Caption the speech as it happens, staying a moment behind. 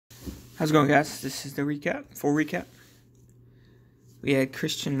How's it going, guys? This is the full recap. We had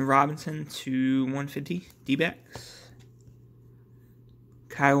Christian Robinson to 150 D-backs.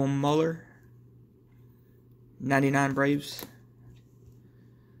 Kyle Muller, 99 Braves.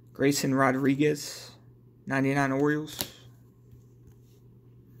 Grayson Rodriguez, 99 Orioles.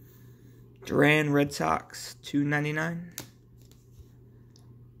 Duran Red Sox, 299.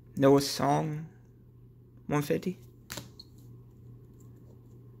 Noah Song, 150.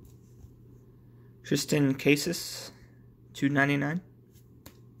 Tristan Casas, 299.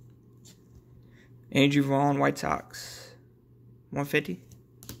 Andrew Vaughn, White Sox, 150.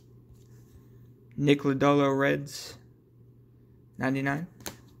 Nick Lodolo, Reds, 99.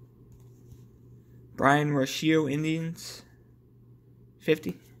 Brian Rashio, Indians,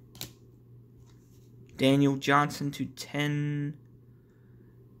 50. Daniel Johnson to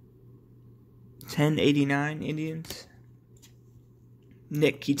 1089 Indians.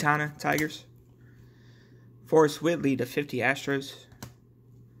 Nick Quintana, Tigers. Forrest Whitley to 50 Astros.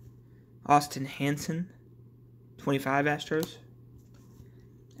 Austin Hansen, 25 Astros.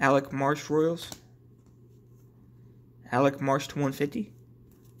 Alec Marsh, Royals. Alec Marsh to 150.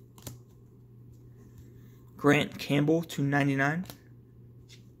 Grant Campbell to 99.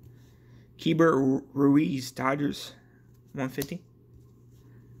 Keibert Ruiz, Dodgers, 150.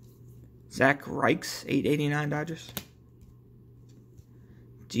 Zach Reichs, 889 Dodgers.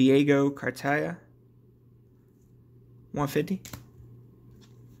 Diego Cartaya, 150.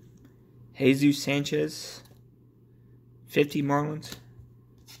 Jesus Sanchez, 50 Marlins.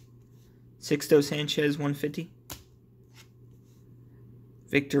 Sixto Sanchez, 150.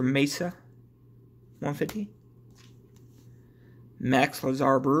 Victor Mesa, 150. Max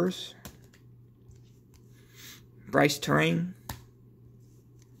Lazar, Brewers. Bryce Terrain.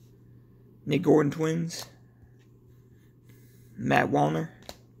 Nick Gordon, Twins. Matt Wallner.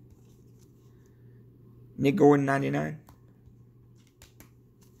 Nick Gordon, 99.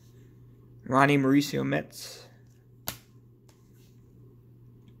 Ronnie Mauricio, Mets.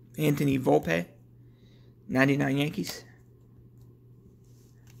 Anthony Volpe, 99 Yankees.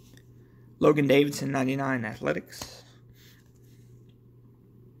 Logan Davidson, 99 Athletics.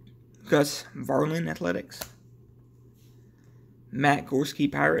 Gus Varlin, Athletics. Matt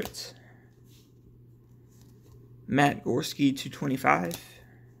Gorski, Pirates. Matt Gorski, 225.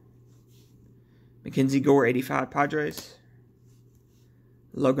 Mackenzie Gore, 85 Padres.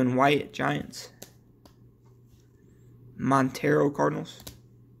 Logan White, Giants. Montero, Cardinals.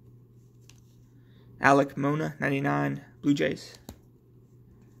 Alec Mona, 99 Blue Jays.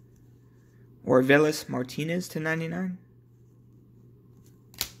 Orvelis Martinez to 99.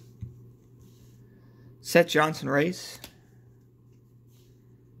 Seth Johnson, Rays.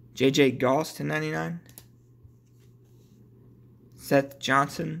 JJ Goss to 99. Seth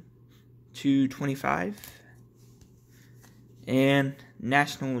Johnson to 25. And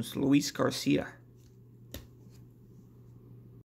Nationals, Luis Garcia.